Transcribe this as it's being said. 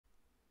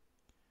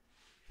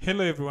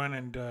Hello everyone,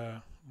 and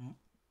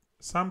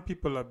some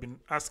people have been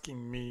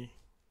asking me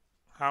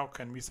how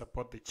can we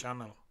support the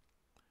channel.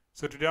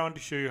 So today I want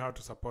to show you how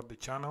to support the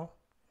channel.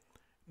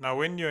 Now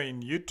when you're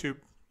in YouTube,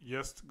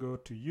 just go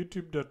to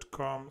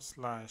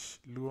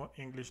youtube.com/Luo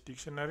English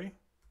Dictionary.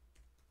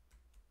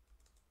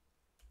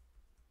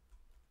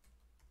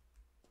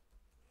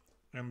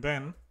 And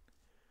then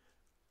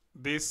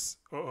this,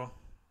 I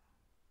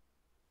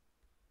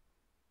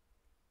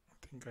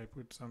think I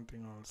put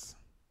something else.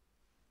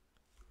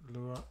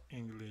 Luo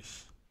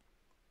English.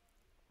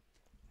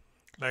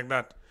 Like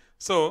that.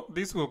 So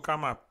this will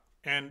come up.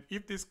 And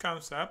if this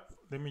comes up,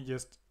 let me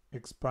just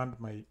expand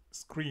my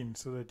screen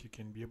so that you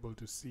can be able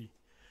to see.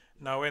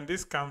 Now when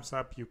this comes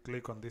up, you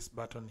click on this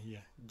button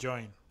here,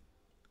 join.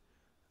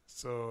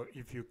 So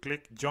if you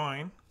click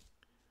join,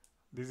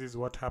 this is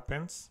what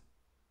happens.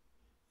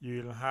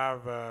 You'll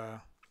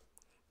have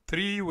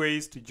 3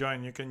 ways to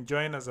join. You can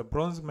join as a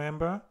bronze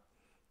member.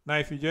 Now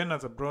if you join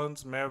as a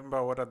bronze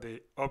member, what are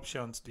the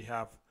options they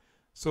have?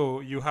 So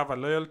you have a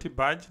loyalty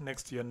badge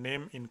next to your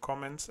name in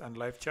comments and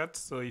live chats.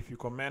 So if you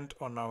comment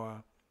on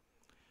our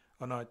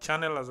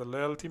channel as a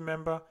loyalty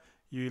member,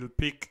 you will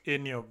pick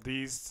any of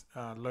these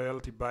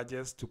loyalty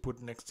badges to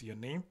put next to your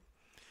name.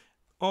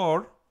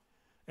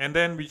 And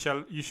then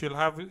you shall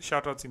have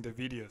shoutouts in the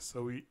videos.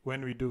 So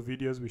when we do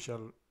videos, we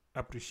shall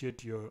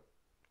appreciate your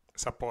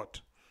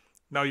support.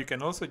 Now you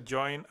can also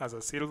join as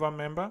a silver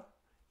member.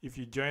 If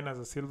you join as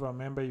a silver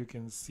member, you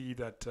can see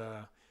that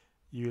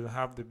you will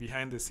have the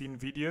behind the scene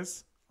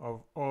videos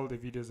of all the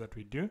videos that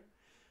we do.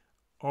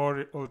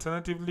 Or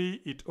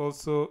alternatively, it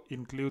also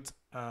includes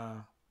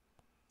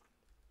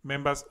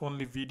members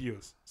only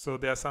videos. So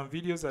there are some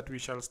videos that we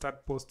shall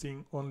start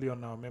posting only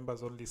on our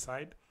members only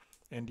side,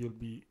 and you'll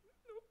be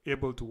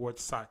able to watch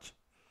such.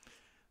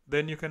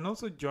 Then you can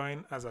also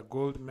join as a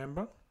gold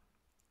member.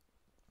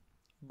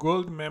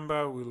 Gold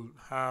member will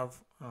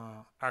have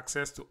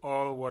access to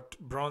all what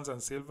bronze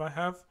and silver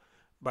have,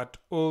 but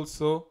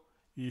also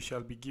you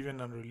shall be given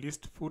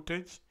unreleased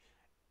footage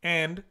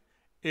and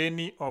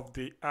any of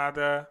the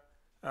other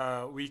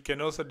we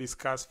can also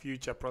discuss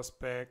future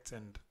prospects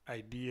and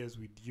ideas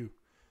with you.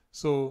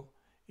 So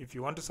if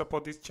you want to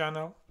support this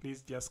channel,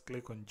 please just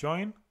click on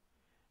join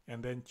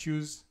and then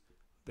choose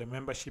the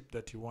membership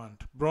that you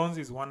want. Bronze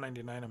is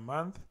 $199 a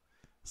month,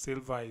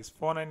 silver is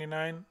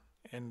 $4.99,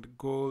 and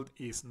gold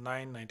is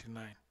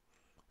 $9.99.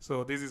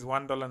 So this is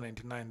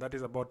 $1.99. That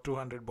is about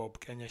 200 Bob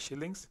Kenya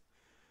shillings.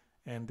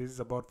 And this is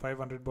about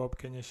 500 Bob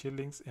Kenya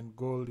shillings, and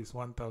gold is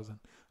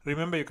 1,000.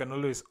 Remember, you can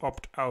always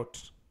opt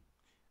out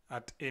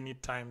at any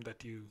time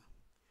that you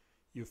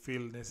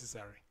feel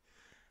necessary.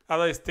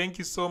 Otherwise, thank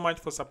you so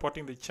much for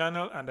supporting the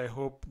channel, and I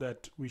hope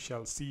that we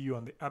shall see you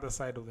on the other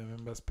side of the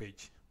members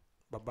page.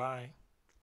 Bye-bye.